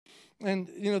And,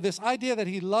 this idea that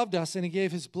he loved us and he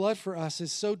gave his blood for us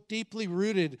is so deeply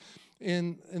rooted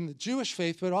in the Jewish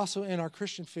faith, but also in our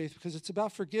Christian faith, because it's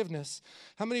about forgiveness.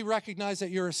 How many recognize that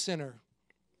you're a sinner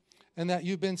and that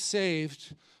you've been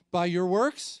saved by your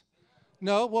works?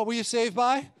 No? What were you saved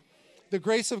by? The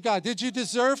grace of God. Did you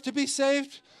deserve to be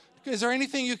saved? Is there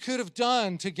anything you could have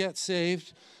done to get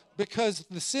saved? Because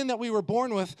the sin that we were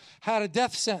born with had a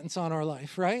death sentence on our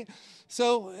life, right?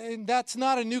 So and that's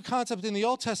not a new concept in the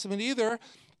Old Testament either.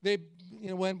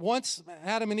 When once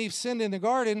Adam and Eve sinned in the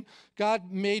garden,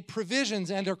 God made provisions,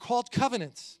 and they're called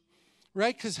covenants,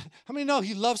 right? Because how many know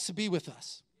he loves to be with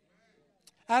us?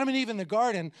 Adam and Eve in the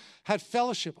garden had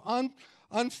fellowship,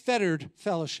 unfettered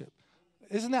fellowship.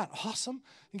 Isn't that awesome?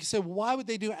 You can say, well, why would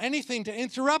they do anything to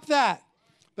interrupt that?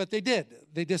 But they did.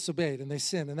 They disobeyed and they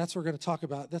sinned, and that's what we're going to talk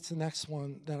about. That's the next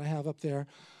one that I have up there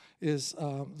is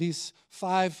these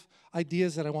 5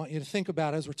 ideas that I want you to think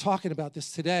about as we're talking about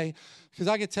this today, because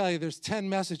I could tell you there's 10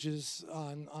 messages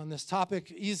on this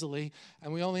topic easily,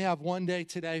 and we only have one day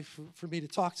today for me to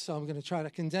talk, so I'm going to try to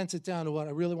condense it down to what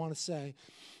I really want to say.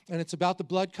 And it's about the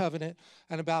blood covenant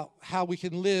and about how we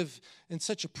can live in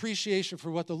such appreciation for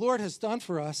what the Lord has done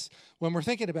for us when we're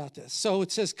thinking about this. So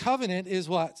it says covenant is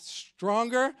what?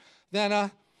 Stronger than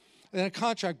a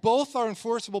contract. Both are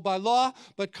enforceable by law,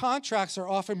 but contracts are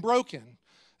often broken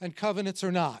and covenants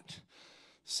are not.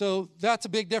 So that's a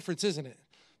big difference, isn't it?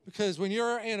 Because when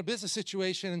you're in a business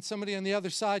situation and somebody on the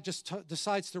other side just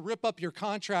decides to rip up your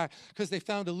contract because they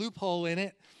found a loophole in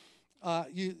it,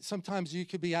 sometimes you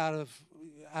could be out of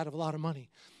a lot of money.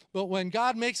 But when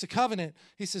God makes a covenant,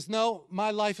 he says, no,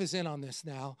 my life is in on this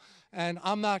now, and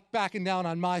I'm not backing down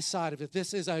on my side of it.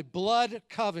 This is a blood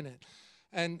covenant.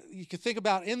 And you can think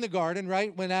about in the garden,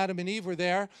 right, when Adam and Eve were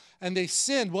there and they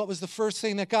sinned, what was the first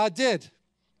thing that God did?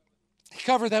 He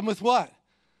covered them with what?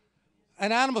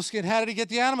 An animal skin. How did he get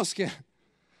the animal skin?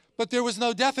 But there was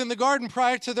no death in the garden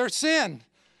prior to their sin.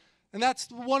 And that's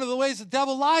one of the ways the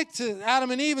devil lied to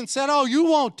Adam and Eve and said, oh, you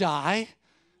won't die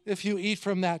if you eat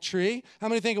from that tree. How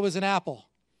many think it was an apple?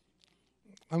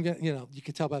 You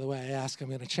can tell by the way I ask, I'm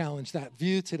going to challenge that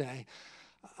view today.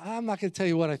 I'm not going to tell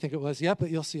you what I think it was yet, but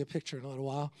you'll see a picture in a little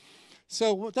while.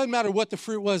 So it doesn't matter what the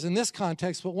fruit was in this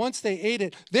context, but once they ate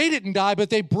it, they didn't die, but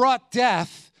they brought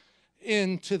death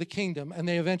into the kingdom, and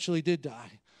they eventually did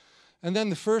die. And then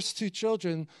the first 2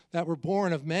 children that were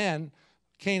born of man,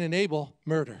 Cain and Abel,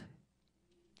 murder.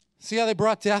 See how they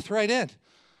brought death right in?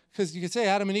 Because you could say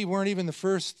Adam and Eve weren't even the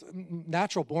first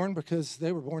natural born because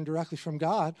they were born directly from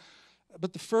God.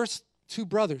 But the first 2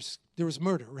 brothers, there was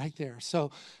murder right there. So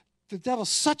the devil's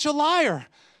such a liar.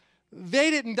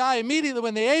 They didn't die immediately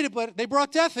when they ate it, but they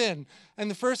brought death in. And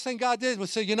the first thing God did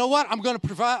was say, you know what? I'm going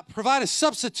to provide a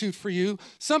substitute for you.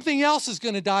 Something else is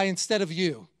going to die instead of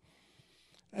you.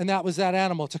 And that was that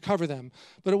animal to cover them.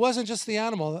 But it wasn't just the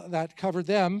animal that covered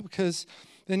them, because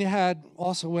then you had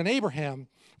also when Abraham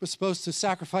was supposed to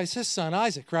sacrifice his son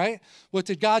Isaac, right? What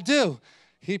did God do?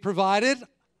 He provided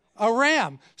a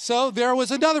ram. So there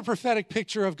was another prophetic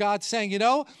picture of God saying,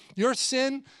 your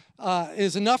sin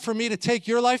is enough for me to take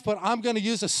your life, but I'm going to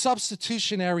use a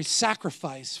substitutionary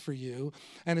sacrifice for you,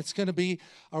 and it's going to be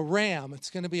a ram. It's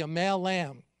going to be a male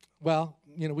lamb. Well,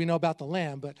 we know about the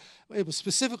lamb, but it was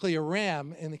specifically a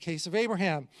ram in the case of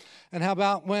Abraham. And how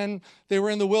about when they were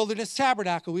in the wilderness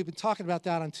tabernacle? We've been talking about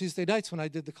that on Tuesday nights when I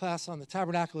did the class on the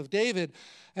tabernacle of David.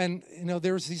 And,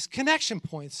 there's these connection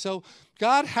points. So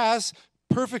God has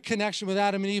perfect connection with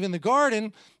Adam and Eve in the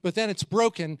garden, but then it's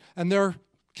broken, and they're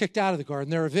kicked out of the garden.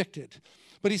 They're evicted.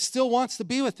 But he still wants to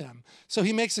be with them. So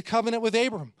he makes a covenant with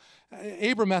Abram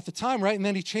at the time, right? And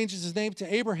then he changes his name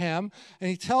to Abraham, and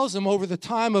he tells him over the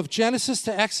time of Genesis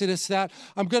to Exodus that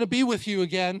I'm going to be with you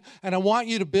again, and I want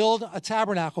you to build a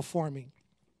tabernacle for me.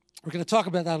 We're going to talk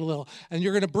about that a little. And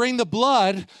you're going to bring the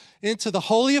blood into the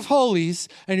Holy of Holies,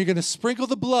 and you're going to sprinkle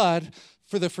the blood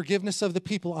for the forgiveness of the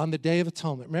people on the Day of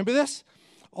Atonement. Remember this?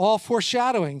 All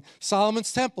foreshadowing.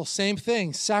 Solomon's temple, same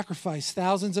thing. Sacrifice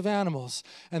thousands of animals.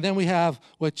 And then we have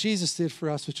what Jesus did for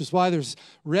us, which is why there's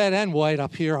red and white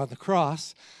up here on the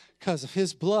cross, because of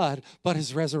his blood, but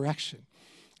his resurrection.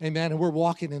 Amen. And we're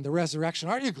walking in the resurrection.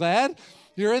 Aren't you glad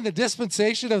you're in the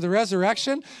dispensation of the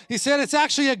resurrection? He said, it's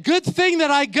actually a good thing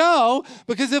that I go,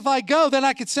 because if I go, then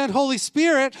I could send Holy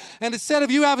Spirit. And instead of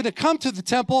you having to come to the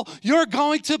temple, you're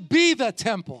going to be the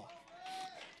temple.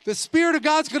 The Spirit of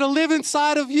God's going to live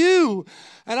inside of you.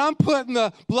 And I'm putting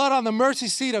the blood on the mercy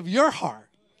seat of your heart.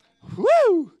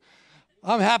 Woo!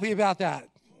 I'm happy about that.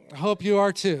 I hope you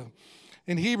are too.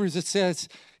 In Hebrews, it says,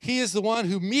 he is the one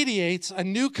who mediates a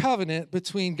new covenant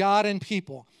between God and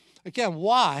people. Again,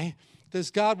 why does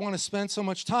God want to spend so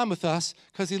much time with us?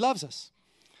 Because he loves us.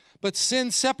 but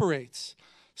sin separates.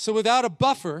 So without a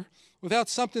buffer, without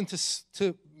something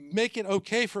to make it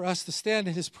okay for us to stand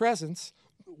in his presence,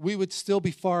 we would still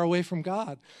be far away from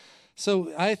God.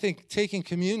 So I think taking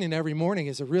communion every morning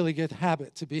is a really good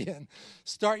habit to be in.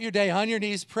 Start your day on your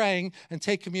knees praying and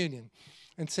take communion.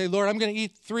 And say, Lord, I'm going to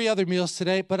eat 3 other meals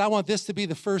today, but I want this to be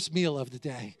the first meal of the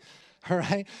day. All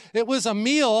right? It was a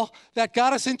meal that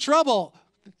got us in trouble.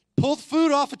 Pulled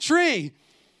food off a tree,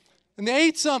 and they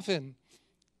ate something.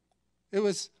 It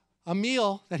was a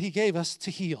meal that he gave us to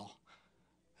heal.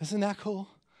 Isn't that cool?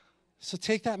 So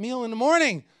take that meal in the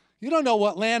morning. You don't know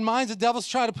what landmines the devil's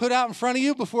trying to put out in front of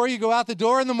you before you go out the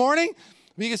door in the morning.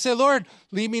 You can say, Lord,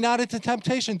 lead me not into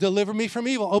temptation. Deliver me from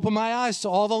evil. Open my eyes to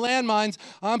all the landmines.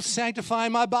 I'm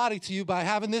sanctifying my body to you by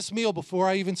having this meal before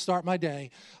I even start my day.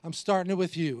 I'm starting it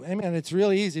with you. Amen. It's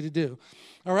really easy to do.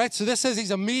 All right, so this says he's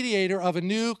a mediator of a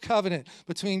new covenant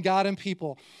between God and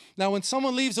people. Now, when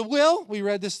someone leaves a will, we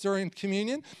read this during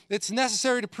communion, it's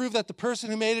necessary to prove that the person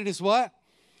who made it is what?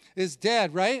 Is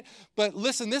dead, right? But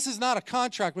listen, this is not a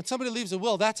contract. When somebody leaves a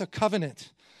will, that's a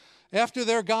covenant. After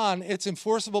they're gone, it's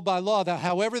enforceable by law that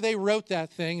however they wrote that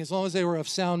thing, as long as they were of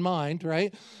sound mind,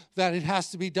 right, that it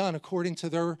has to be done according to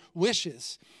their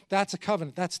wishes. That's a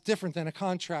covenant. That's different than a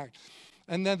contract.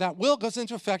 And then that will goes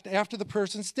into effect after the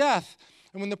person's death.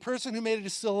 And when the person who made it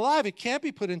is still alive, it can't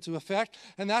be put into effect.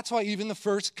 And that's why even the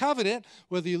first covenant,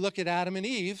 whether you look at Adam and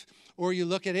Eve or you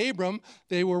look at Abram,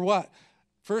 they were what?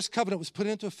 First covenant was put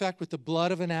into effect with the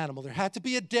blood of an animal. There had to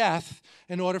be a death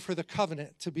in order for the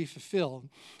covenant to be fulfilled.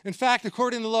 In fact,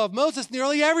 according to the law of Moses,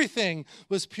 nearly everything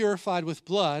was purified with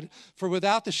blood. For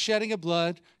without the shedding of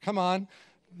blood, come on,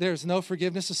 there's no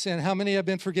forgiveness of sin. How many have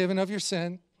been forgiven of your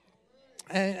sin?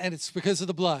 And it's because of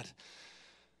the blood.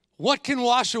 What can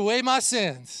wash away my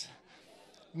sins?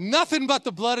 Nothing but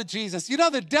the blood of Jesus. You know,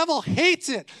 the devil hates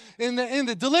it in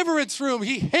the deliverance room.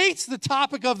 He hates the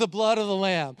topic of the blood of the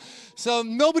Lamb. So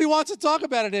nobody wants to talk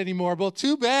about it anymore. Well,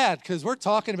 too bad, because we're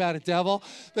talking about it, devil,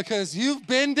 because you've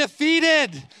been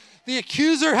defeated. The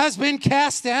accuser has been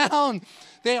cast down.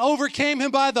 They overcame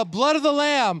him by the blood of the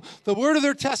Lamb, the word of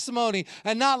their testimony,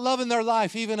 and not loving their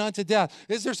life even unto death.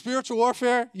 Is there spiritual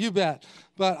warfare? You bet.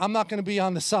 But I'm not going to be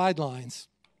on the sidelines.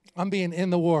 I'm being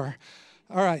in the war.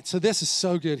 All right, so this is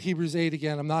so good. Hebrews 8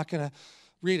 again. I'm not going to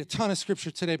read a ton of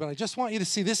scripture today, but I just want you to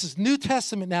see this is New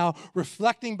Testament now,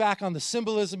 reflecting back on the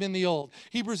symbolism in the Old.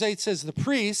 Hebrews 8 says the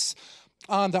priests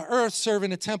on the earth serve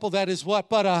in a temple that is what?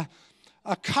 But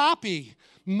a copy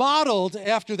modeled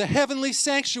after the heavenly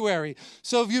sanctuary.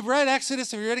 So if you've read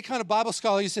Exodus, if you're any kind of Bible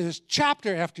scholar, you see there's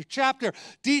chapter after chapter,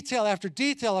 detail after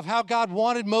detail of how God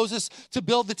wanted Moses to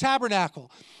build the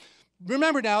tabernacle.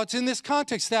 Remember now, it's in this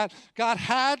context that God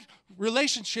had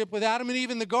relationship with Adam and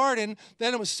Eve in the garden.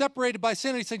 Then it was separated by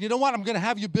sin. And he said, you know what? I'm going to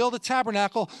have you build a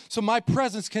tabernacle so my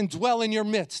presence can dwell in your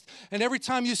midst. And every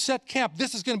time you set camp,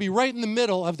 this is going to be right in the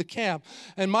middle of the camp.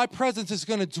 And my presence is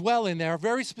going to dwell in there.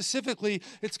 Very specifically,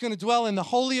 it's going to dwell in the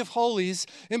Holy of Holies,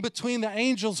 in between the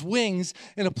angel's wings,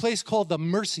 in a place called the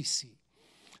mercy seat.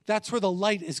 That's where the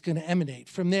light is going to emanate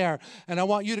from there. And I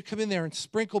want you to come in there and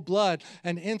sprinkle blood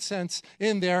and incense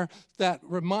in there that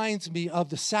reminds me of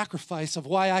the sacrifice of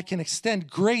why I can extend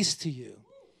grace to you,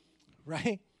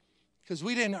 right? Because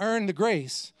we didn't earn the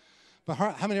grace. But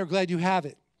how many are glad you have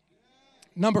it?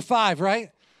 Number 5, right?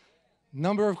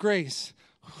 Number of grace.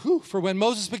 Whew. For when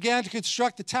Moses began to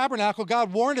construct the tabernacle,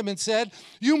 God warned him and said,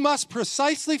 you must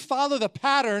precisely follow the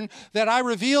pattern that I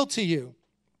revealed to you.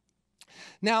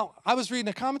 Now, I was reading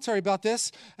a commentary about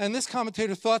this, and this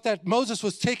commentator thought that Moses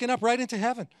was taken up right into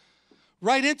heaven,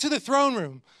 right into the throne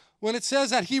room. When it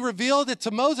says that he revealed it to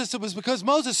Moses, it was because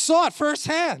Moses saw it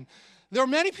firsthand. There are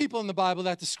many people in the Bible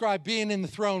that describe being in the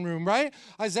throne room, right?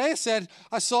 Isaiah said,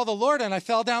 I saw the Lord and I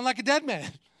fell down like a dead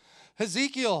man.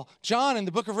 Ezekiel, John in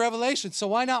the book of Revelation. So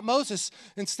why not Moses?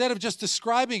 Instead of just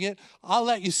describing it, I'll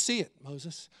let you see it,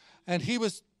 Moses. And he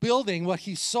was building what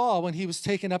he saw when he was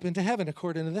taken up into heaven,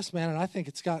 according to this man. And I think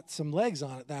it's got some legs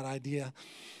on it, that idea,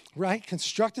 right?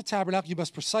 Construct a tabernacle. You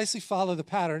must precisely follow the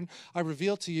pattern I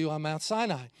revealed to you on Mount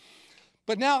Sinai.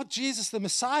 But now Jesus, the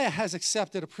Messiah, has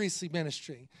accepted a priestly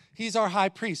ministry. He's our high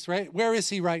priest, right? Where is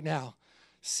he right now?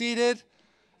 Seated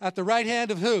at the right hand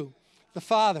of who? The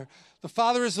Father. The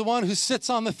Father is the one who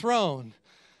sits on the throne.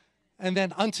 And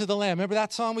then unto the Lamb. Remember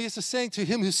that song we used to sing? To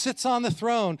him who sits on the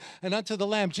throne and unto the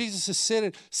Lamb. Jesus is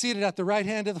seated at the right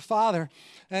hand of the Father.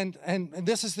 And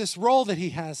this is this role that he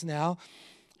has now.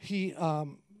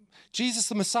 Jesus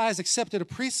the Messiah has accepted a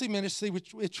priestly ministry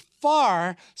which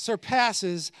far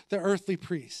surpasses the earthly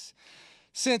priests.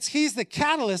 since he's the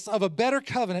catalyst of a better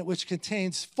covenant which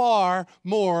contains far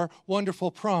more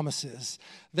wonderful promises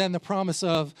than the promise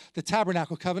of the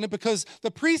tabernacle covenant, because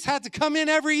the priest had to come in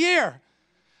every year.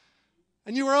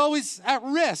 And you were always at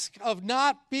risk of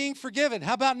not being forgiven.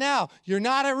 How about now? You're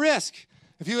not at risk.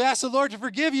 If you ask the Lord to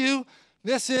forgive you,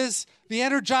 this is the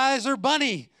Energizer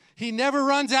Bunny. He never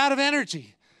runs out of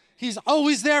energy. He's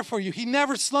always there for you. He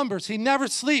never slumbers. He never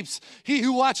sleeps. He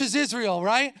who watches Israel,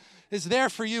 right, is there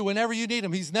for you whenever you need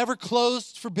him. He's never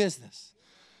closed for business.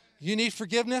 You need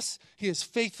forgiveness? He is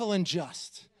faithful and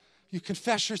just. You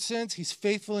confess your sins, he's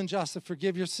faithful and just to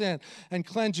forgive your sin and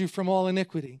cleanse you from all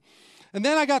iniquity. And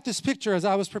then I got this picture as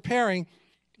I was preparing.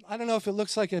 I don't know if it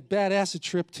looks like a bad acid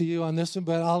trip to you on this one,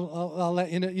 but I'll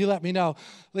let you know. You let me know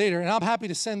later. And I'm happy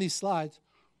to send these slides.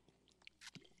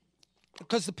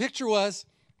 Because the picture was,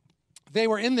 they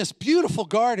were in this beautiful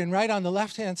garden right on the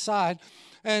left-hand side,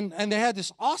 and they had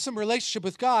this awesome relationship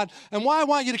with God. And why I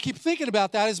want you to keep thinking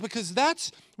about that is because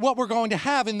that's what we're going to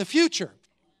have in the future.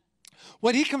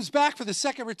 When he comes back for the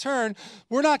second return,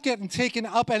 we're not getting taken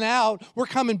up and out. We're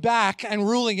coming back and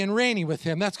ruling and reigning with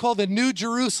him. That's called the New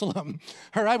Jerusalem.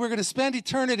 All right, we're going to spend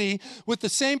eternity with the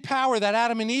same power that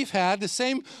Adam and Eve had, the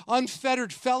same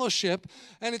unfettered fellowship.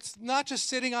 And it's not just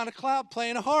sitting on a cloud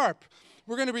playing a harp.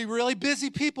 We're going to be really busy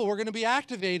people. We're going to be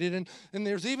activated. And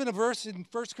there's even a verse in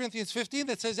 1 Corinthians 15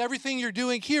 that says everything you're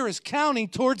doing here is counting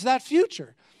towards that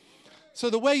future. So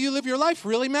the way you live your life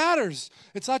really matters.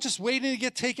 It's not just waiting to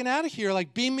get taken out of here,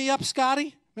 like beam me up,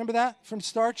 Scotty. Remember that from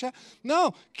Star Trek?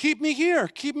 No, keep me here.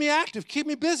 Keep me active. Keep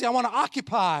me busy. I want to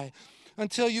occupy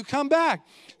until you come back.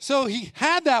 So he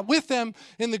had that with them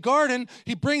in the garden.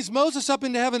 He brings Moses up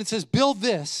into heaven and says, build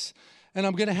this. And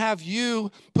I'm going to have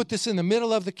you put this in the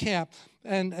middle of the camp.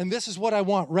 And this is what I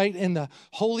want right in the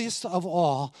holiest of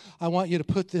all. I want you to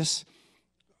put this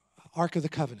Ark of the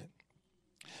Covenant.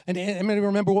 And anybody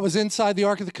remember what was inside the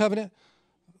Ark of the Covenant?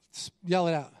 Yell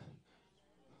it out.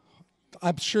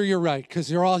 I'm sure you're right,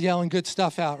 because you're all yelling good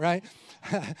stuff out, right?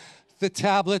 The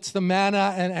tablets, the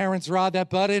manna, and Aaron's rod that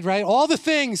budded, right? All the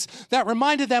things that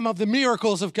reminded them of the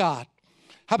miracles of God.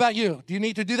 How about you? Do you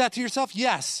need to do that to yourself?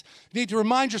 Yes. You need to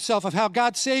remind yourself of how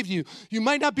God saved you. You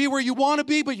might not be where you want to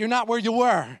be, but you're not where you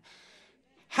were.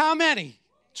 How many?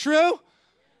 True?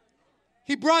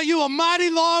 He brought you a mighty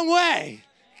long way.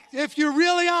 If you're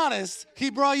really honest, he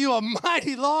brought you a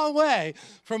mighty long way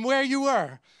from where you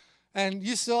were. And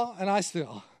you still, and I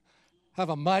still, have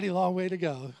a mighty long way to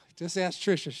go. Just ask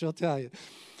Trisha, she'll tell you.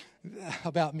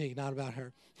 About me, not about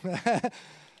her.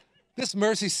 This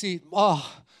mercy seat,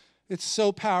 it's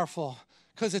so powerful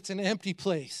because it's an empty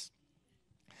place.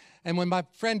 And when my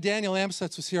friend Daniel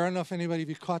Amstutz was here, I don't know if anybody of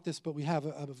you caught this, but we have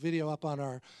a video up on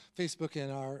our Facebook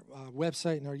and our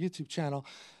website and our YouTube channel.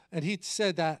 And he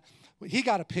said that he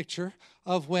got a picture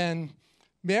of when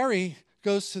Mary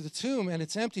goes to the tomb and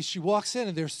it's empty. She walks in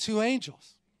and there's two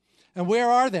angels. And where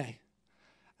are they?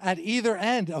 At either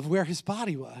end of where his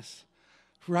body was,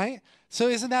 right? So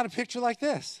isn't that a picture like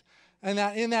this? And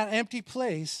that in that empty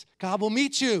place, God will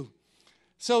meet you.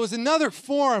 So it was another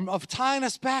form of tying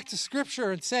us back to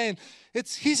Scripture and saying,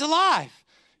 he's alive.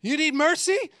 You need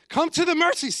mercy? Come to the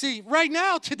mercy seat right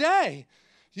now, today.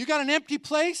 You got an empty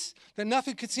place that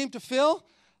nothing could seem to fill?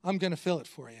 I'm going to fill it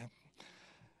for you.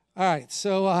 All right,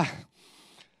 so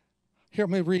here, let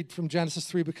me read from Genesis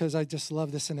 3 because I just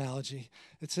love this analogy.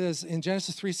 It says in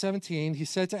Genesis 3:17, he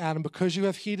said to Adam, because you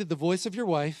have heeded the voice of your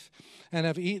wife and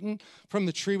have eaten from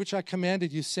the tree which I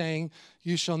commanded you, saying,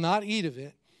 you shall not eat of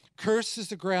it. Cursed is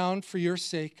the ground for your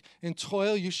sake. In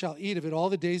toil you shall eat of it all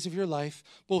the days of your life.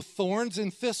 Both thorns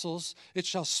and thistles it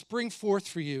shall spring forth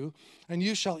for you, and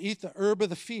you shall eat the herb of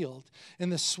the field. In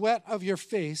the sweat of your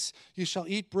face you shall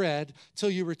eat bread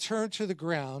till you return to the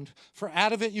ground. For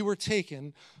out of it you were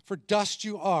taken, for dust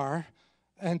you are,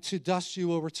 and to dust you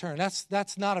will return.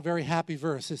 That's not a very happy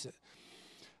verse, is it?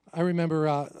 I remember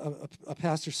a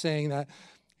pastor saying that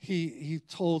he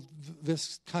told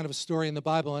this kind of a story in the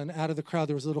Bible, and out of the crowd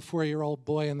there was a little 4-year-old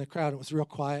boy in the crowd. It was real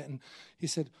quiet, and he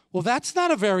said, well, that's not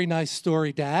a very nice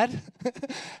story, Dad.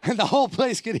 And the whole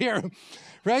place could hear him,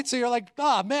 right? So you're like,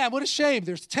 oh, man, what a shame.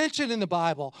 There's tension in the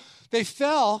Bible. They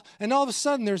fell, and all of a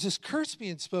sudden there's this curse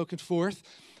being spoken forth.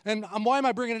 And why am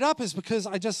I bringing it up is because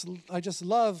I just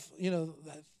love, the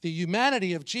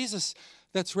humanity of Jesus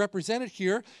that's represented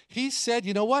here. He said,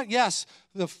 you know what? Yes,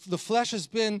 the flesh has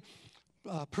been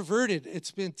perverted.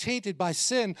 It's been tainted by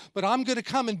sin, but I'm going to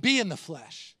come and be in the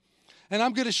flesh. And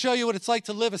I'm going to show you what it's like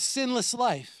to live a sinless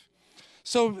life.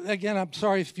 So again, I'm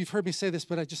sorry if you've heard me say this,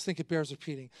 but I just think it bears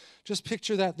repeating. Just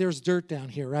picture that there's dirt down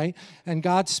here, right? And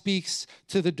God speaks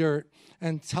to the dirt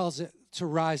and tells it to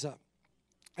rise up.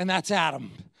 And that's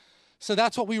Adam. So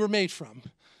that's what we were made from.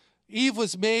 Eve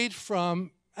was made from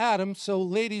Adam, so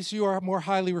ladies, you are more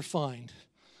highly refined.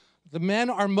 The men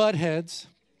are mudheads.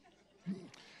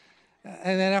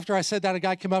 And then after I said that, a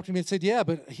guy came up to me and said, yeah,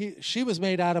 but she was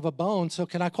made out of a bone, so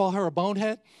can I call her a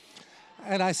bonehead?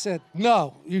 And I said,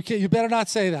 no, you better not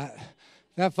say that.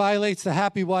 That violates the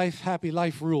happy wife, happy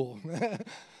life rule.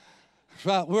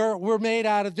 But we're made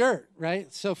out of dirt,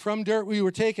 right? So from dirt we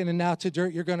were taken, and now to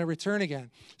dirt you're going to return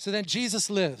again. So then Jesus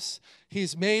lives.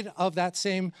 He's made of that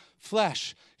same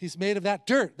flesh. He's made of that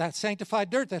dirt, that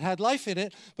sanctified dirt that had life in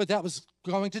it, but that was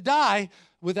going to die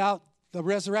without the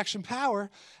resurrection power.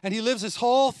 And he lives his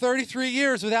whole 33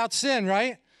 years without sin,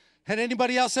 right? Had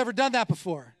anybody else ever done that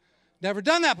before? Never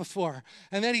done that before.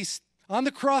 And then he's on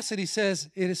the cross and he says,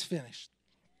 it is finished.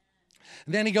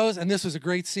 And then he goes, and this was a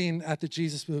great scene at the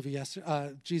Jesus movie,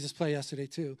 Jesus play yesterday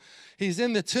too. He's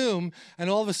in the tomb, and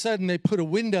all of a sudden they put a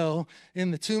window in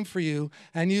the tomb for you,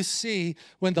 and you see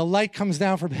when the light comes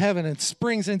down from heaven and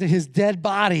springs into his dead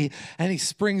body, and he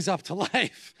springs up to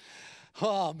life.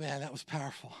 Oh man, that was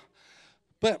powerful.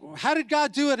 But how did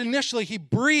God do it initially? He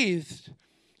breathed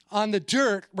on the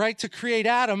dirt, right, to create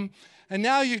Adam, and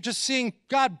now you're just seeing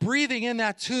God breathing in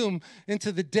that tomb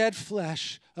into the dead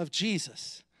flesh of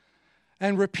Jesus.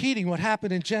 And repeating what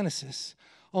happened in Genesis,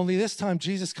 only this time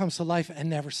Jesus comes to life and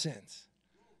never sins.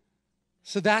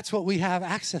 So that's what we have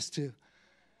access to.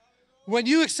 When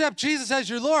you accept Jesus as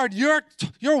your Lord, you're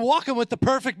walking with the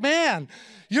perfect man.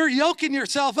 You're yoking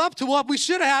yourself up to what we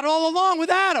should have had all along with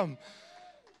Adam.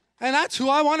 And that's who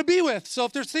I want to be with. So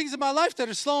if there's things in my life that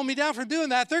are slowing me down from doing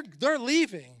that, they're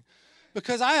leaving.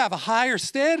 Because I have a higher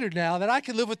standard now that I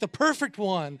can live with the perfect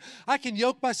one. I can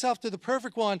yoke myself to the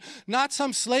perfect one, not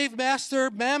some slave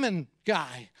master mammon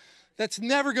guy that's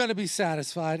never going to be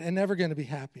satisfied and never going to be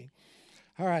happy.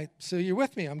 All right, so you're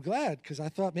with me. I'm glad, because I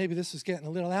thought maybe this was getting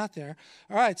a little out there.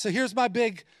 All right, so here's my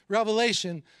big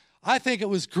revelation. I think it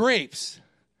was grapes,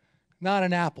 not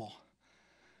an apple.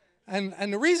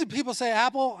 And the reason people say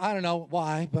apple, I don't know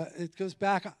why, but it goes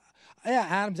back. Yeah,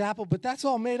 Adam's apple, but that's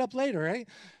all made up later, right?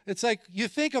 It's like you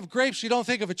think of grapes, you don't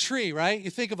think of a tree, right? You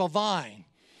think of a vine.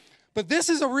 But this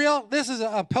is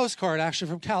a postcard actually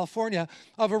from California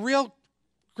of a real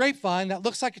grapevine that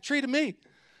looks like a tree to me.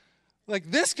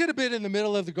 Like this could have been in the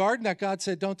middle of the garden that God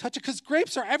said, don't touch it, because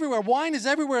grapes are everywhere. Wine is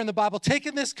everywhere in the Bible. Take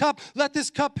in this cup, let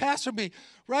this cup pass from me,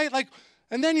 right? Like,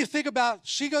 and then you think about,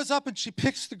 she goes up and she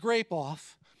picks the grape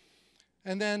off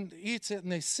and then eats it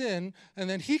and they sin. And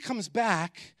then he comes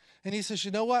back and he says, you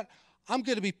know what? I'm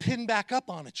going to be pinned back up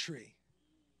on a tree.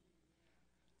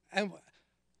 And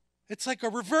it's like a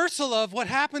reversal of what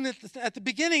happened at the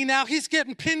beginning. Now he's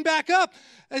getting pinned back up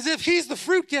as if he's the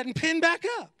fruit getting pinned back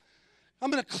up.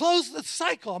 I'm going to close the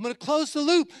cycle. I'm going to close the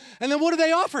loop. And then what do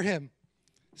they offer him?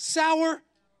 Sour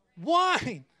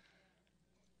wine.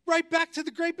 Right back to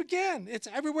the grape again. It's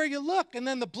everywhere you look. And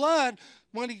then the blood,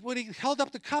 when he held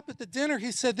up the cup at the dinner,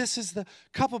 he said, this is the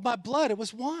cup of my blood. It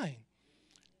was wine.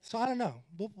 So I don't know.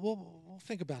 We'll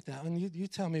think about that. And you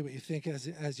tell me what you think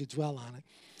as you dwell on it.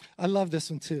 I love this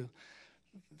one too.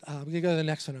 We're going to go to the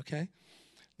next one, okay?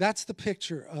 That's the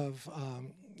picture of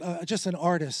just an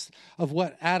artist of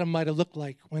what Adam might have looked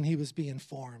like when he was being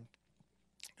formed.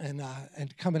 And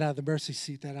coming out of the mercy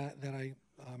seat that I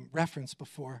referenced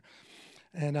before.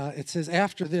 And it says,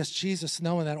 after this, Jesus,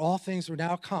 knowing that all things were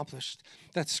now accomplished,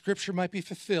 that Scripture might be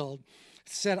fulfilled,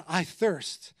 said, I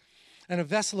thirst. And a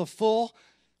vessel full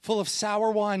of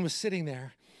sour wine was sitting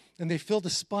there. And they filled a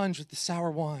sponge with the sour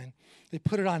wine. They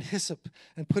put it on hyssop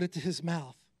and put it to his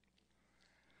mouth.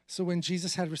 So when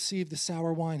Jesus had received the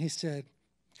sour wine, he said,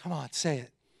 come on, say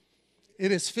it.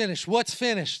 It is finished. What's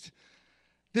finished?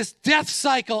 This death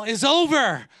cycle is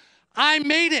over. I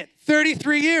made it.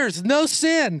 33 years, no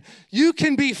sin. You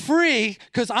can be free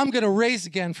because I'm going to raise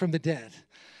again from the dead.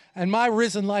 And my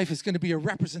risen life is going to be a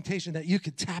representation that you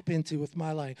could tap into with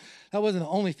my life. That wasn't the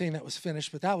only thing that was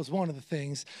finished, but that was one of the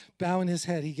things. Bowing his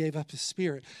head, he gave up his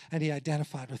spirit, and he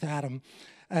identified with Adam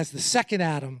as the second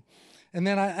Adam. And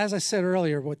then, as I said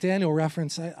earlier, what Daniel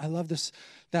referenced, I love this,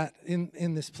 that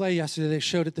in this play yesterday, they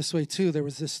showed it this way too. There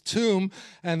was this tomb,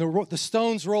 and the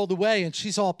stones rolled away, and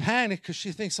she's all panicked because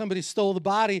she thinks somebody stole the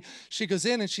body. She goes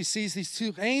in, and she sees these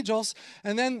two angels.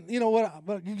 And then, you know what,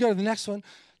 you go to the next one.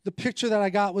 The picture that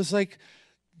I got was like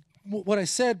what I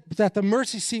said, that the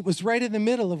mercy seat was right in the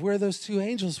middle of where those two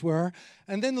angels were.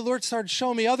 And then the Lord started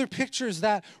showing me other pictures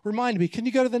that reminded me. Can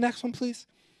you go to the next one, please?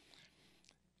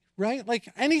 Right? Like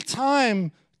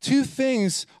anytime two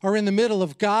things are in the middle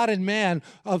of God and man,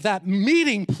 of that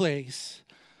meeting place,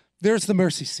 there's the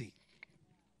mercy seat.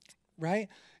 Right?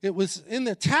 It was in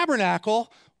the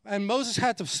tabernacle And Moses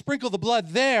had to sprinkle the blood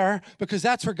there because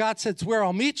that's where God said, it's where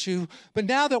I'll meet you. But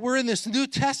now that we're in this New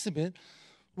Testament,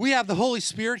 we have the Holy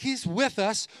Spirit. He's with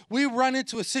us. We run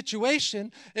into a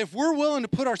situation. If we're willing to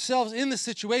put ourselves in the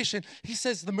situation, he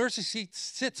says the mercy seat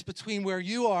sits between where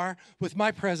you are with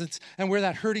my presence and where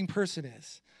that hurting person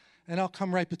is. And I'll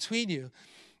come right between you.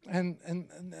 And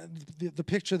the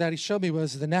picture that he showed me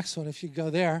was the next one, if you go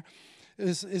there,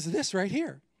 is this right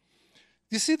here.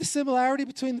 You see the similarity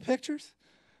between the pictures?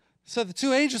 So the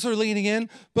two angels are leaning in,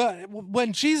 but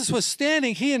when Jesus was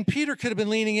standing, he and Peter could have been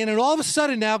leaning in, and all of a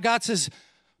sudden now God says,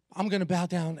 I'm going to bow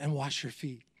down and wash your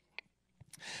feet.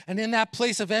 And in that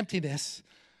place of emptiness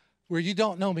where you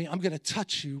don't know me, I'm going to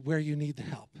touch you where you need the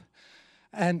help.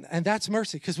 And that's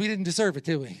mercy, because we didn't deserve it,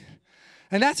 did we?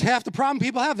 And that's half the problem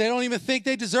people have. They don't even think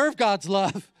they deserve God's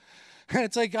love. And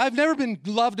it's like, I've never been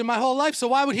loved in my whole life, so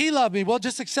why would he love me? Well,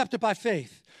 just accept it by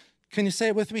faith. Can you say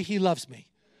it with me? He loves me.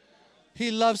 He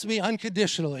loves me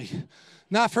unconditionally.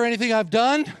 Not for anything I've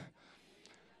done,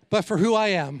 but for who I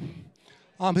am.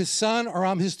 I'm his son or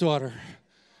I'm his daughter,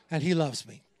 and he loves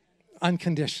me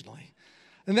unconditionally.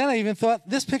 And then I even thought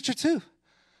this picture too,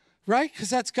 right? Because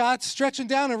that's God stretching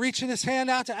down and reaching his hand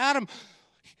out to Adam.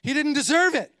 He didn't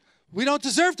deserve it. We don't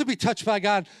deserve to be touched by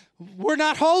God. We're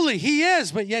not holy. He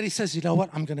is, but yet he says, you know what?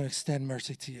 I'm going to extend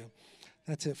mercy to you.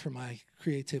 That's it for my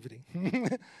creativity.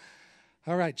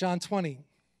 All right, John 20.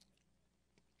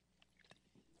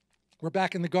 We're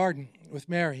back in the garden with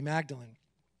Mary Magdalene.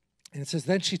 And it says,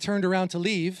 then she turned around to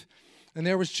leave, and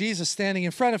there was Jesus standing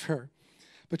in front of her.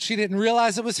 But she didn't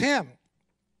realize it was him.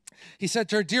 He said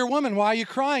to her, dear woman, why are you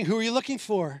crying? Who are you looking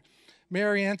for?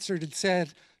 Mary answered and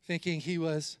said, thinking he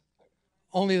was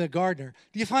only the gardener.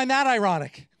 Do you find that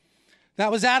ironic?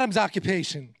 That was Adam's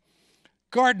occupation,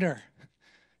 gardener.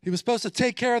 He was supposed to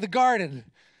take care of the garden.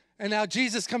 And now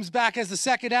Jesus comes back as the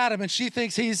second Adam, and she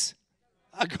thinks he's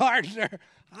a gardener.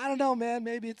 I don't know, man.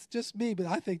 Maybe it's just me, but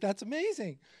I think that's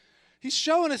amazing. He's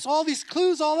showing us all these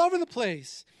clues all over the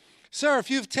place. Sir, if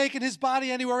you've taken his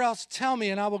body anywhere else, tell me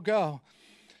and I will go.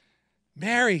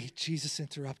 Mary, Jesus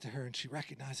interrupted her, and she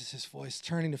recognizes his voice.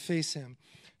 Turning to face him,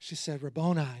 she said,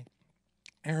 Rabboni,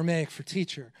 Aramaic for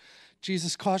teacher.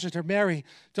 Jesus cautioned her, Mary,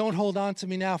 don't hold on to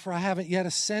me now, for I haven't yet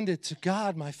ascended to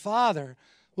God, my Father.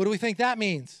 What do we think that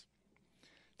means?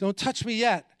 Don't touch me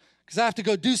yet, because I have to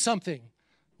go do something.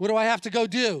 What do I have to go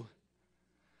do?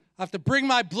 I have to bring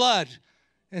my blood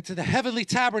into the heavenly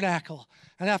tabernacle,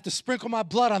 and I have to sprinkle my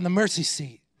blood on the mercy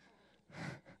seat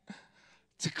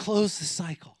to close the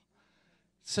cycle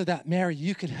so that, Mary,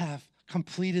 you can have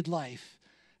completed life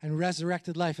and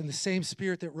resurrected life, and the same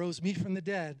spirit that rose me from the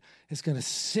dead is going to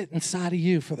sit inside of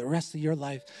you for the rest of your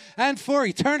life and for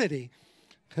eternity,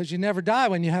 because you never die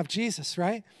when you have Jesus,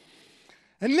 right?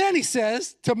 And then he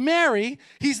says to Mary,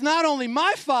 he's not only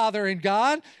my Father and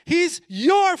God, he's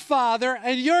your Father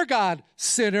and your God.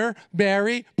 Sinner,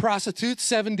 Mary, prostitute,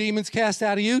 7 demons cast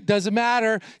out of you, doesn't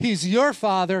matter. He's your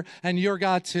Father and your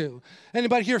God too.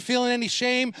 Anybody here feeling any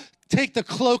shame? Take the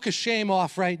cloak of shame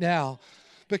off right now,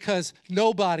 because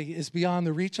nobody is beyond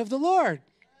the reach of the Lord.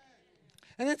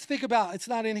 And let's think about, it's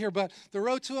not in here, but the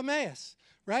road to Emmaus,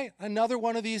 right? Another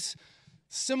one of these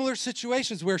similar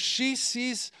situations where she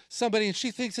sees somebody and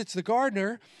she thinks it's the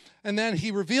gardener, and then he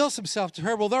reveals himself to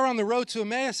her. Well, they're on the road to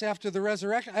Emmaus after the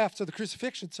resurrection, after the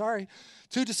crucifixion,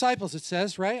 2 disciples, it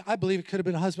says, right? I believe it could have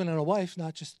been a husband and a wife,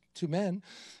 not just 2 men.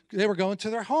 They were going to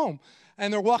their home,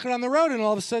 and they're walking on the road, and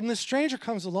all of a sudden this stranger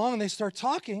comes along, and they start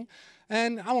talking,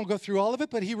 and I won't go through all of it,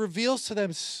 but he reveals to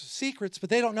them secrets, but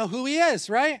they don't know who he is,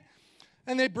 right?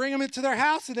 And they bring him into their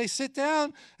house, and they sit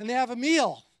down, and they have a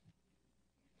meal.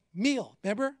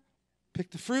 Remember?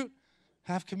 Pick the fruit,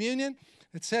 have communion.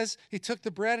 It says he took the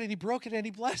bread and he broke it and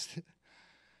he blessed it.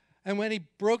 And when he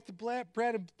broke the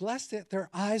bread and blessed it, their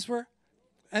eyes were,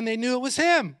 and they knew it was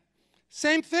him.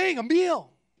 Same thing, a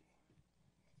meal.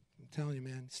 I'm telling you,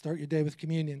 man, start your day with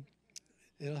communion.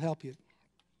 It'll help you.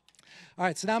 All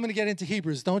right, so now I'm going to get into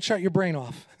Hebrews. Don't shut your brain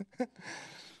off.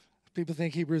 People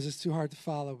think Hebrews is too hard to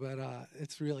follow, but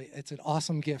it's an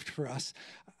awesome gift for us.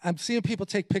 I'm seeing people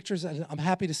take pictures, and I'm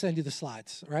happy to send you the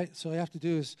slides, right? So all you have to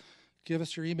do is give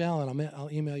us your email, and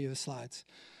I'll email you the slides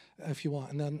if you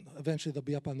want, and then eventually they'll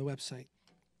be up on the website.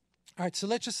 All right, so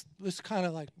let's kind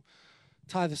of like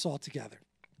tie this all together,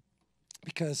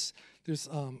 because there's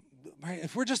right,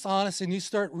 if we're just honest and you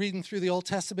start reading through the Old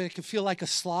Testament, it can feel like a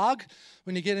slog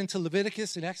when you get into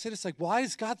Leviticus and Exodus. Like, why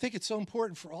does God think it's so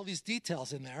important for all these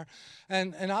details in there?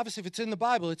 And obviously, if it's in the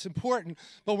Bible, it's important.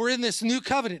 But we're in this new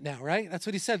covenant now, right? That's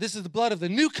what he said. This is the blood of the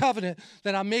new covenant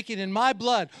that I'm making in my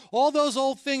blood. All those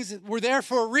old things that were there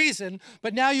for a reason,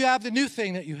 but now you have the new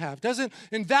thing that you have. Doesn't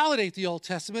invalidate the Old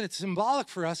Testament. It's symbolic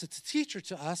for us. It's a teacher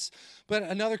to us. But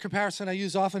another comparison I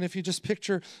use often, if you just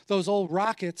picture those old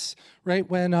rockets, right,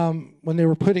 when they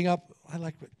were putting up, I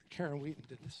like what Karen Wheaton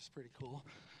did. This is pretty cool.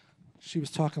 She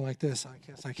was talking like this. I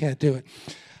guess I can't do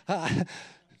it.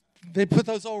 They put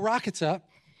those old rockets up,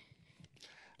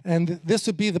 and this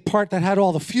would be the part that had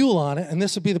all the fuel on it, and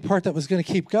this would be the part that was going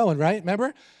to keep going, right?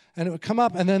 Remember? And it would come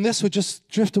up, and then this would just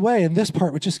drift away, and this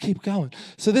part would just keep going.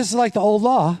 So this is like the old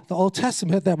law, the Old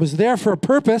Testament, that was there for a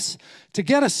purpose to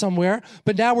get us somewhere,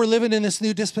 but now we're living in this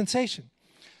new dispensation.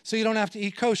 So you don't have to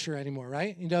eat kosher anymore,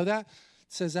 right? You know that? It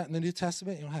says that in the New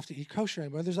Testament. You don't have to eat kosher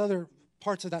anymore. There's other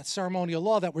parts of that ceremonial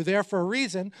law that were there for a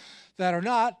reason that are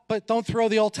not, but don't throw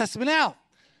the Old Testament out.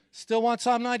 Still want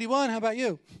Psalm 91? How about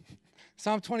you?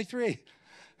 Psalm 23.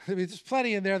 I mean, there's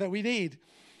plenty in there that we need.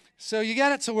 So you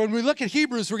get it? So when we look at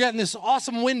Hebrews, we're getting this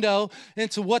awesome window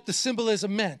into what the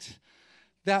symbolism meant.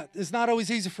 That is not always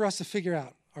easy for us to figure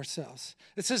out ourselves.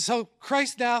 It says, so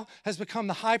Christ now has become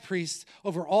the high priest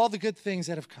over all the good things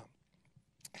that have come.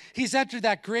 He's entered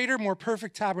that greater, more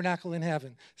perfect tabernacle in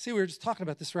heaven. See, we were just talking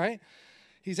about this, right?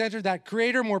 He's entered that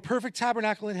greater, more perfect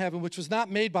tabernacle in heaven, which was not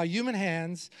made by human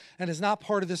hands and is not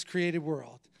part of this created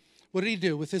world. What did he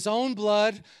do? With his own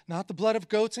blood, not the blood of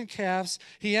goats and calves,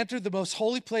 he entered the most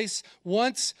holy place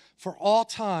once for all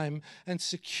time and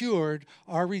secured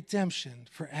our redemption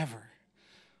forever.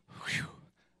 Whew.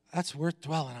 That's worth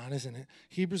dwelling on, isn't it?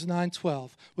 Hebrews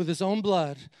 9:12. With his own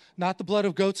blood, not the blood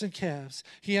of goats and calves,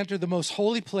 he entered the most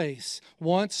holy place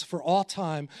once for all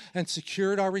time and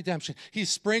secured our redemption. He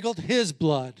sprinkled his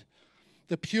blood,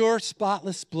 the pure,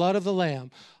 spotless blood of the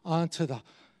Lamb, onto the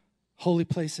holy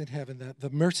place in heaven, the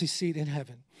mercy seat in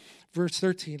heaven. Verse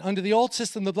 13, under the old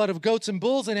system, the blood of goats and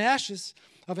bulls and ashes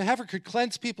of a heifer could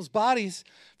cleanse people's bodies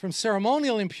from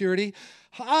ceremonial impurity.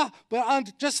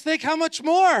 But just think how much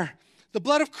more the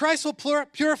blood of Christ will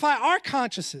purify our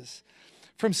consciences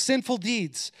from sinful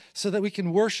deeds so that we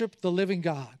can worship the living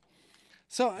God.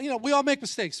 So, we all make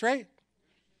mistakes, right?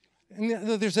 And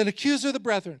there's an accuser of the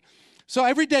brethren. So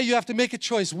every day you have to make a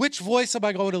choice. Which voice am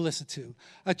I going to listen to?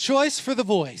 A choice for the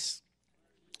voice.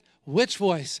 Which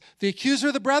voice? The accuser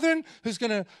of the brethren who's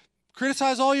going to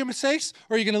criticize all your mistakes,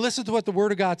 or are you going to listen to what the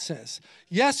Word of God says?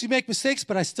 Yes, you make mistakes,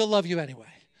 but I still love you anyway.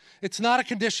 It's not a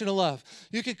conditional love.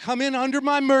 You can come in under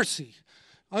my mercy,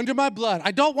 under my blood.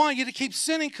 I don't want you to keep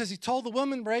sinning because he told the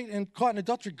woman, right, and caught in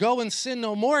adultery, go and sin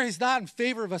no more. He's not in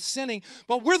favor of us sinning,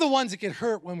 but we're the ones that get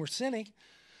hurt when we're sinning.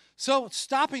 So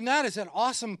stopping that is an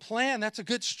awesome plan. That's a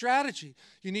good strategy.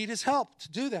 You need his help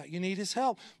to do that. You need his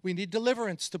help. We need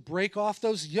deliverance to break off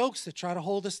those yokes that try to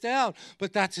hold us down.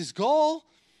 But that's his goal.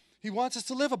 He wants us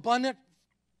to live abundant,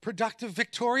 productive,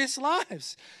 victorious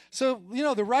lives. So,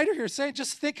 the writer here is saying,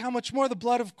 just think how much more the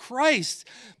blood of Christ.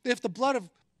 If the blood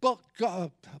of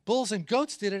bulls and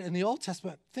goats did it in the Old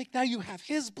Testament, think now you have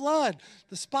his blood,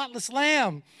 the spotless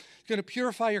lamb. Going to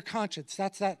purify your conscience.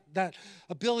 That's that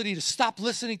ability to stop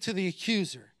listening to the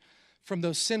accuser from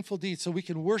those sinful deeds so we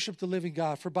can worship the living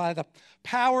God. For by the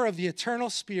power of the eternal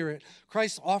Spirit,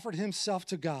 Christ offered himself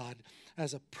to God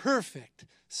as a perfect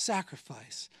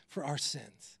sacrifice for our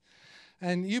sins.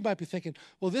 And you might be thinking,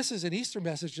 well, this is an Easter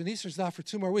message, and Easter's not for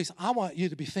 2 more weeks. I want you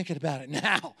to be thinking about it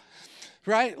now,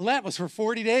 right? Lent was for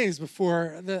 40 days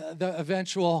before the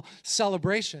eventual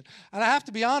celebration. And I have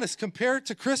to be honest, compared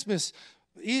to Christmas,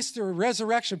 Easter,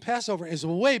 resurrection, Passover is a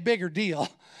way bigger deal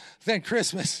than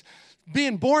Christmas.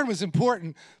 Being born was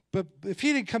important, but if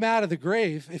he didn't come out of the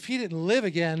grave, if he didn't live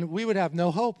again, we would have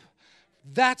no hope.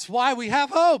 That's why we have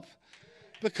hope,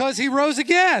 because he rose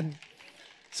again.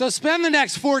 So spend the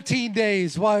next 14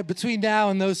 days between now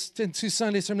and those 2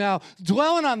 Sundays from now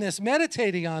dwelling on this,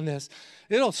 meditating on this.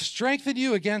 It'll strengthen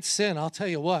you against sin, I'll tell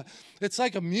you what. It's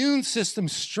like immune system,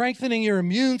 strengthening your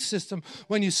immune system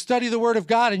when you study the Word of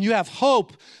God and you have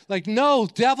hope. Like, no,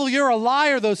 devil, you're a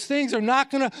liar. Those things are not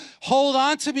going to hold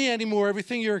on to me anymore,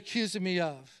 everything you're accusing me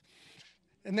of.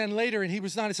 And then later in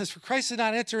Hebrews 9, it says, for Christ did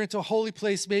not enter into a holy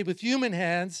place made with human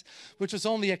hands, which was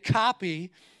only a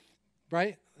copy,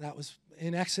 right? That was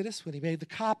in Exodus when he made the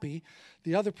copy.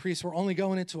 The other priests were only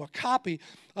going into a copy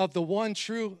of the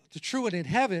true one in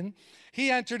heaven. He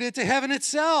entered into heaven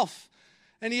itself,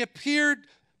 and he appeared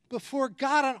before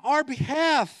God on our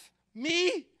behalf.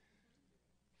 Me?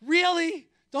 Really?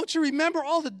 Don't you remember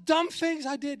all the dumb things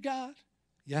I did, God?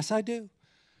 Yes, I do.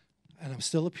 And I'm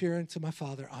still appearing to my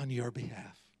Father on your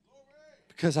behalf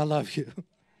because I love you.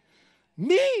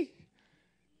 Me?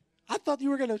 I thought you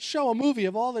were going to show a movie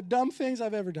of all the dumb things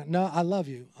I've ever done. No, I love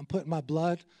you. I'm putting my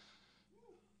blood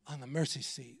on the mercy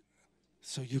seat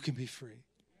so you can be free.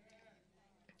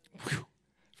 Whew.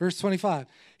 Verse 25,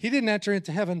 he didn't enter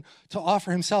into heaven to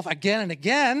offer himself again and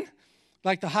again,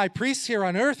 like the high priest here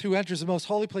on earth who enters the most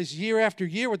holy place year after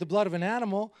year with the blood of an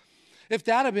animal. If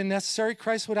that had been necessary,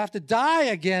 Christ would have to die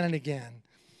again and again,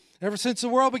 ever since the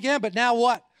world began. But now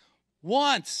what?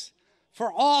 Once,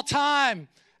 for all time,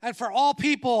 and for all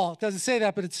people. It doesn't say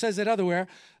that, but it says it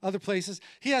other places.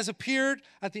 He has appeared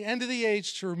at the end of the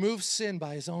age to remove sin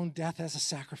by his own death as a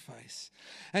sacrifice.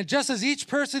 And just as each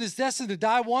person is destined to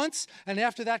die once, and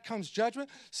after that comes judgment,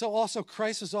 so also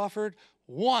Christ was offered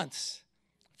once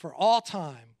for all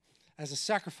time as a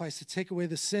sacrifice to take away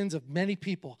the sins of many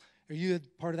people. Are you a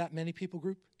part of that many people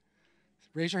group?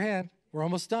 Raise your hand. We're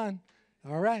almost done.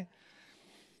 All right.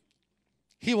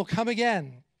 He will come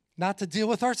again, not to deal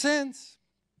with our sins,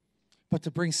 but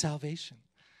to bring salvation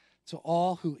to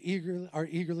all who are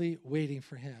eagerly waiting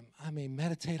for him. I mean,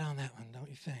 meditate on that one, don't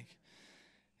you think?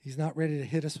 He's not ready to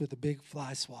hit us with a big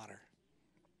fly swatter.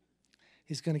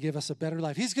 He's going to give us a better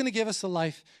life. He's going to give us the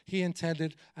life he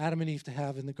intended Adam and Eve to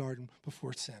have in the garden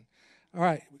before sin. All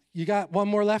right, you got one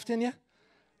more left in you?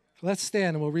 Let's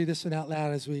stand and we'll read this one out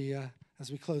loud as we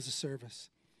close the service.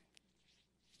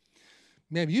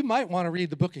 Man, you might want to read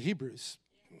the book of Hebrews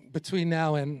between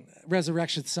now and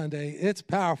Resurrection Sunday. It's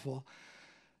powerful.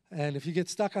 And if you get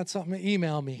stuck on something,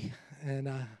 email me, and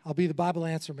I'll be the Bible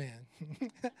answer man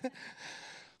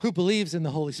who believes in the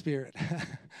Holy Spirit.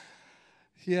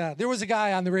 Yeah, there was a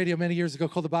guy on the radio many years ago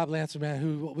called the Bible answer man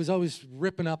who was always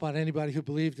ripping up on anybody who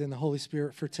believed in the Holy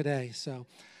Spirit for today. So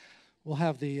we'll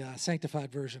have the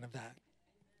sanctified version of that.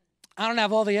 I don't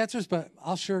have all the answers, but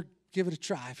I'll sure give it a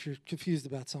try if you're confused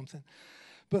about something.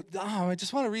 But I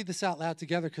just want to read this out loud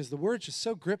together because the word just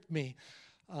so gripped me.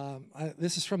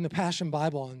 This is from the Passion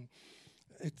Bible, and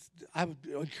I would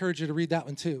encourage you to read that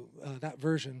one too, that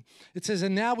version. It says,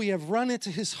 and now we have run into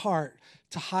his heart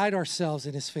to hide ourselves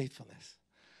in his faithfulness.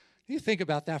 You think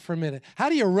about that for a minute. How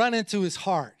do you run into his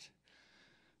heart?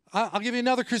 I'll give you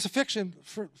another crucifixion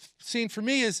scene for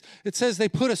me. Is it says they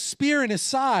put a spear in his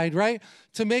side, right,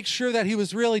 to make sure that he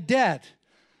was really dead.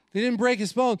 They didn't break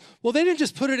his bone. Well, they didn't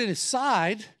just put it in his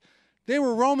side. They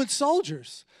were Roman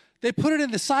soldiers. They put it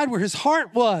in the side where his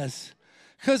heart was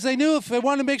because they knew if they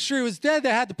wanted to make sure he was dead, they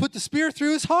had to put the spear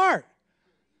through his heart.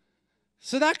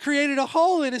 So that created a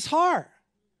hole in his heart.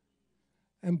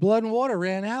 And blood and water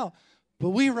ran out. But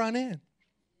we run in.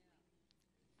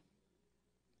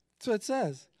 That's what it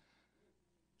says.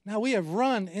 Now we have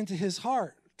run into his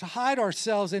heart to hide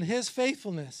ourselves in his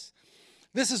faithfulness.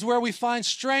 This is where we find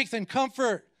strength and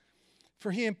comfort,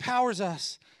 for he empowers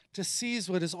us to seize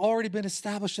what has already been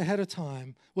established ahead of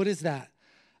time. What is that?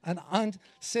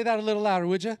 Say that a little louder,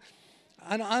 would you?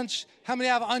 How many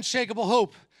have unshakable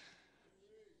hope?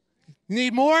 You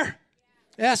need more?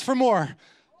 Ask for more.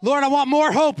 Lord, I want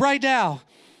more hope right now.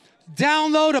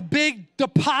 Download a big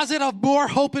deposit of more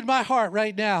hope in my heart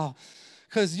right now.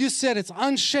 Because you said it's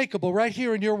unshakable right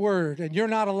here in your word, and you're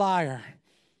not a liar.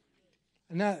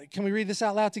 And now, can we read this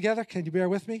out loud together? Can you bear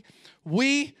with me?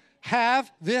 We have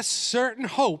this certain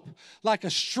hope, like a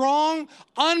strong,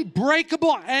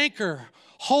 unbreakable anchor,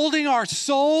 holding our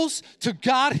souls to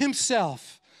God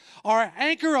himself. Our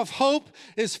anchor of hope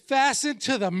is fastened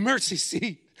to the mercy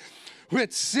seat,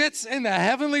 which sits in the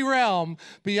heavenly realm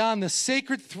beyond the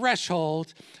sacred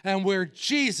threshold, and where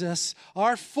Jesus,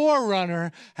 our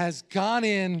forerunner, has gone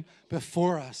in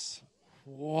before us.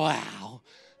 Wow.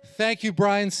 Thank you,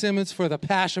 Brian Simmons, for the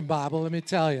Passion Bible. Let me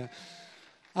tell you,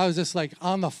 I was just like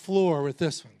on the floor with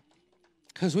this one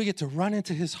because we get to run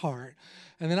into his heart.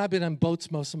 And then I've been on boats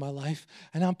most of my life,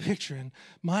 and I'm picturing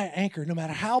my anchor, no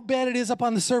matter how bad it is up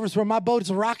on the surface where my boat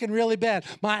is rocking really bad,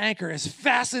 my anchor is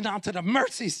fastened onto the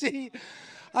mercy seat.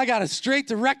 I got a straight,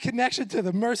 direct connection to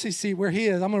the mercy seat where he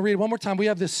is. I'm going to read it one more time. We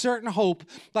have this certain hope,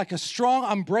 like a strong,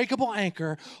 unbreakable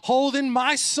anchor, holding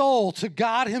my soul to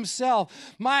God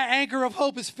himself. My anchor of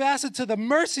hope is fastened to the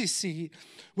mercy seat,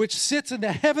 which sits in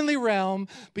the heavenly realm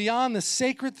beyond the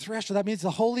sacred threshold. That means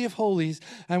the Holy of Holies,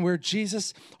 and where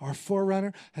Jesus, our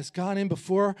forerunner, has gone in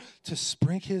before to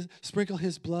sprinkle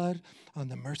his blood on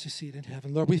the mercy seat in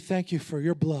heaven. Lord, we thank you for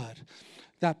your blood.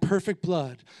 That perfect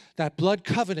blood, that blood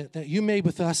covenant that you made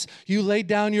with us, you laid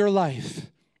down your life.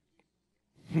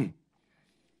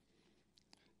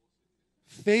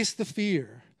 Face the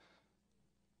fear.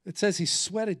 It says he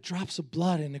sweated drops of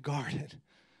blood in the garden.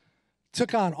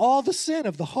 Took on all the sin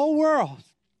of the whole world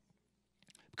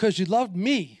because you loved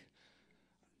me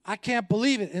I can't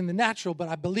believe it in the natural, but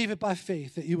I believe it by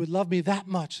faith that you would love me that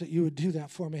much, that you would do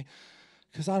that for me,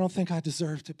 because I don't think I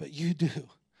deserved it, but you do.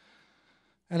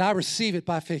 And I receive it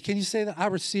by faith. Can you say that? I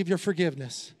receive your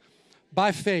forgiveness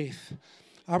by faith.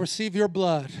 I receive your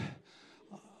blood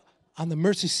on the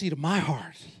mercy seat of my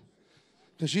heart,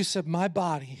 because you said my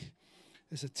body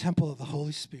is a temple of the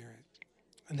Holy Spirit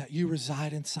and that you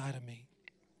reside inside of me.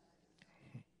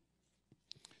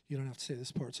 You don't have to say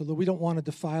this part. So, Lord, we don't want to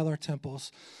defile our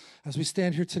temples as we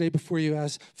stand here today before you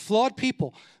as flawed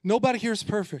people. Nobody here is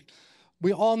perfect.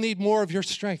 We all need more of your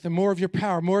strength and more of your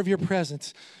power, more of your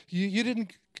presence. You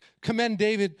didn't commend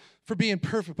David for being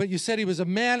perfect, but you said he was a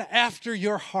man after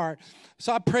your heart.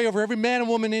 So I pray over every man and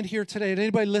woman in here today and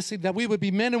anybody listening that we would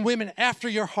be men and women after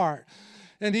your heart.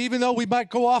 And even though we might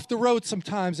go off the road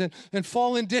sometimes and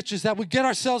fall in ditches, that we get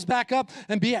ourselves back up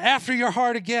and be after your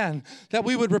heart again, that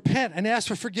we would repent and ask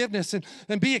for forgiveness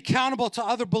and be accountable to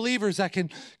other believers that can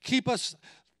keep us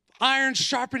iron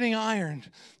sharpening iron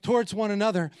towards one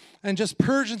another and just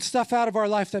purging stuff out of our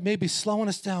life that may be slowing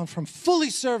us down from fully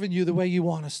serving you the way you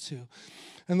want us to.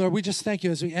 And Lord, we just thank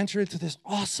you as we enter into this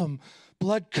awesome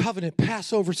blood covenant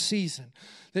Passover season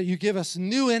that you give us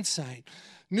new insight,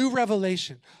 new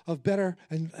revelation of better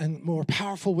and more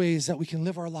powerful ways that we can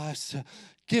live our lives to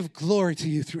give glory to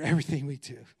you through everything we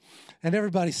do. And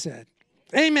everybody said,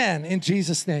 amen, in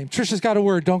Jesus' name. Trisha's got a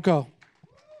word. Don't go.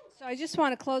 So I just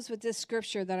want to close with this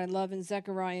scripture that I love in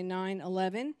Zechariah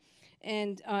 9:11.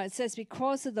 And it says,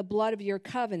 because of the blood of your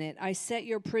covenant, I set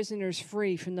your prisoners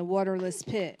free from the waterless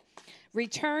pit.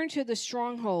 Return to the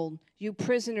stronghold, you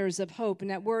prisoners of hope. And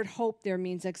that word hope there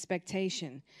means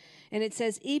expectation. And it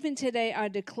says, even today I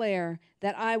declare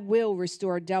that I will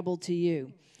restore double to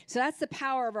you. So that's the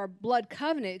power of our blood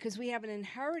covenant, because we have an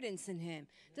inheritance in him.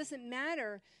 It doesn't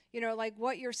matter, like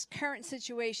what your current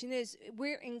situation is.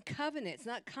 We're in covenant. It's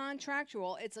not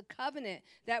contractual. It's a covenant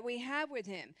that we have with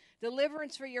him.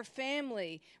 Deliverance for your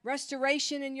family,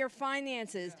 restoration in your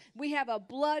finances. Yeah. We have a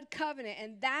blood covenant,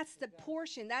 and that's the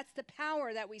portion, that's the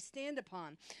power that we stand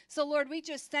upon. So, Lord, we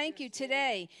just thank you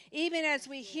today. Even as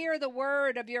we hear the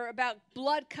word of about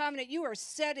blood covenant, you are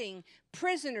setting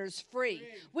prisoners free.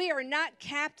 We are not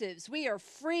captives. We are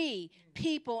free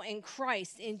people in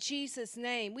Christ, in Jesus'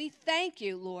 name. We thank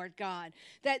you, Lord God,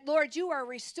 that, Lord, you are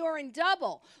restoring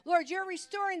double. Lord, you're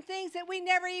restoring things that we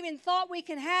never even thought we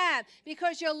can have,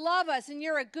 because you love us and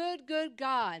you're a good, good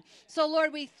God. So,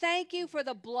 Lord, we thank you for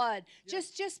the blood.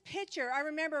 Just picture, I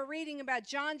remember reading about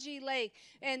John G. Lake,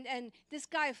 and this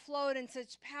guy flowed in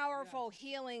such powerful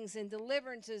healings and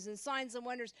deliverances and signs and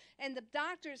wonders, and the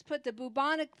doctors put the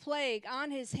bubonic plague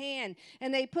on his hand,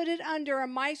 and they put it under a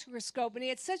microscope, and he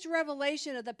had such revelation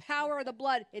of the power of the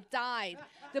blood, it died.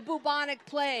 The bubonic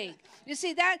plague. You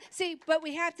see that? But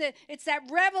we have to, it's that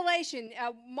revelation.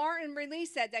 Martin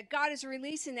released that God is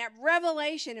releasing that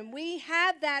revelation, and we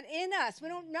have that in us. We're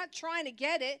not trying to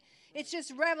get it. It's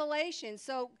just revelation.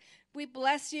 So we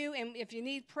bless you, and if you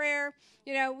need prayer,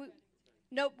 we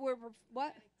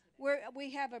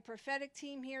have a prophetic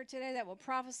team here today that will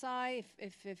prophesy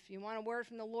if you want a word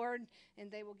from the Lord,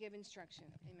 and they will give instruction.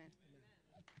 Amen.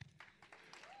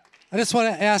 I just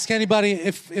want to ask anybody,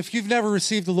 if you've never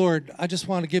received the Lord, I just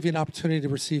want to give you an opportunity to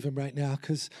receive him right now,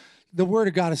 because the Word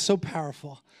of God is so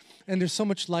powerful, and there's so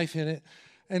much life in it,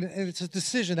 and it's a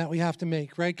decision that we have to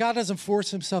make, right? God doesn't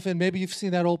force himself in. Maybe you've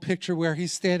seen that old picture where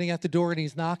he's standing at the door and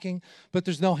he's knocking, but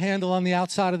there's no handle on the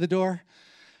outside of the door,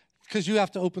 because you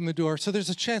have to open the door. So there's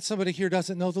a chance somebody here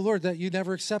doesn't know the Lord, that you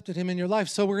never accepted him in your life.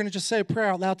 So we're going to just say a prayer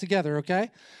out loud together,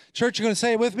 okay? Church, you're going to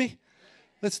say it with me?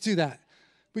 Let's do that.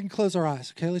 We can close our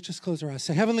eyes, okay? Let's just close our eyes.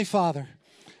 Say, Heavenly Father,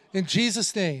 in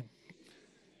Jesus' name,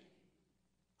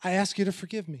 I ask you to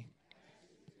forgive me.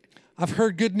 I've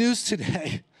heard good news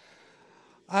today.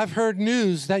 I've heard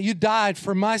news that you died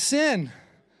for my sin.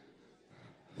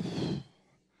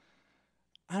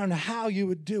 I don't know how you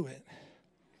would do it,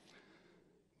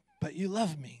 but you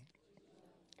love me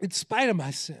in spite of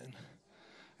my sin.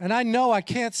 And I know I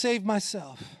can't save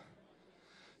myself.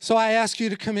 So I ask you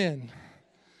to come in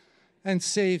and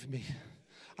save me.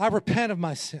 I repent of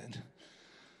my sin.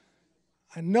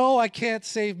 I know I can't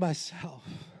save myself.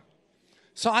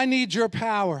 So I need your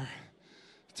power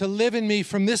to live in me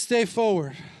from this day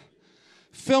forward.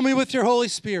 Fill me with your Holy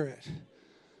Spirit.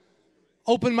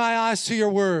 Open my eyes to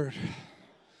your word.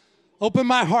 Open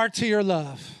my heart to your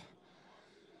love.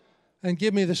 And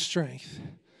give me the strength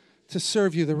to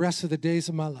serve you the rest of the days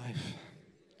of my life.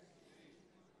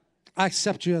 I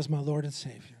accept you as my Lord and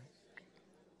Savior.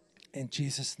 In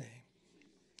Jesus' name,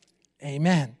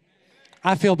 amen.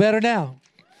 I feel better now.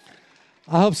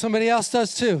 I hope somebody else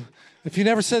does too. If you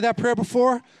never said that prayer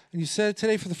before, and you said it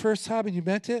today for the first time and you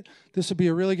meant it, this would be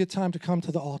a really good time to come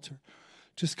to the altar.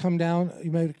 Just come down.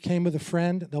 You may have came with a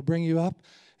friend. They'll bring you up.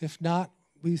 If not,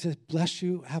 we just bless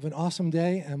you. Have an awesome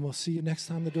day, and we'll see you next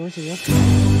time the doors are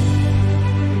open.